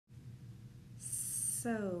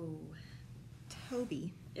So,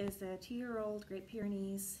 Toby is a 2-year-old Great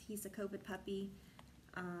Pyrenees. He's a COVID puppy.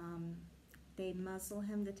 They muzzle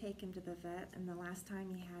him to take him to the vet, and the last time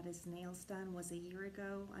he had his nails done was a year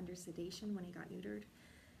ago under sedation when he got neutered.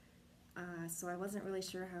 So I wasn't really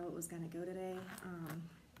sure how it was going to go today.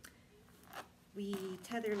 We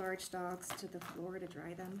tether large dogs to the floor to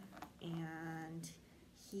dry them, and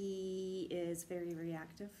he is very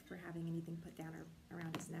reactive for having anything put down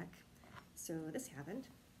around his neck. So this happened,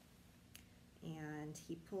 and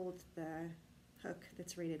he pulled the hook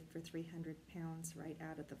that's rated for 300 pounds right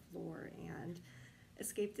out of the floor and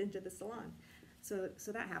escaped into the salon. So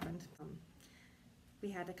that happened. We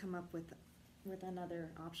had to come up with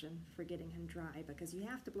another option for getting him dry, because you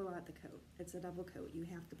have to blow out the coat. It's a double coat. You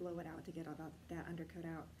have to blow it out to get all that undercoat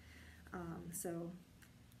out. So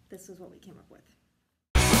this is what we came up with.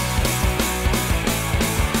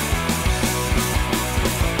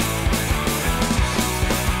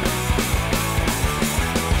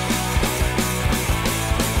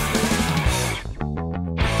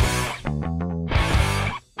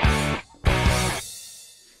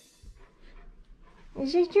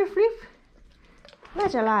 Is it your floof?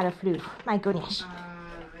 That's a lot of floof. My goodness.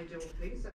 I don't think so.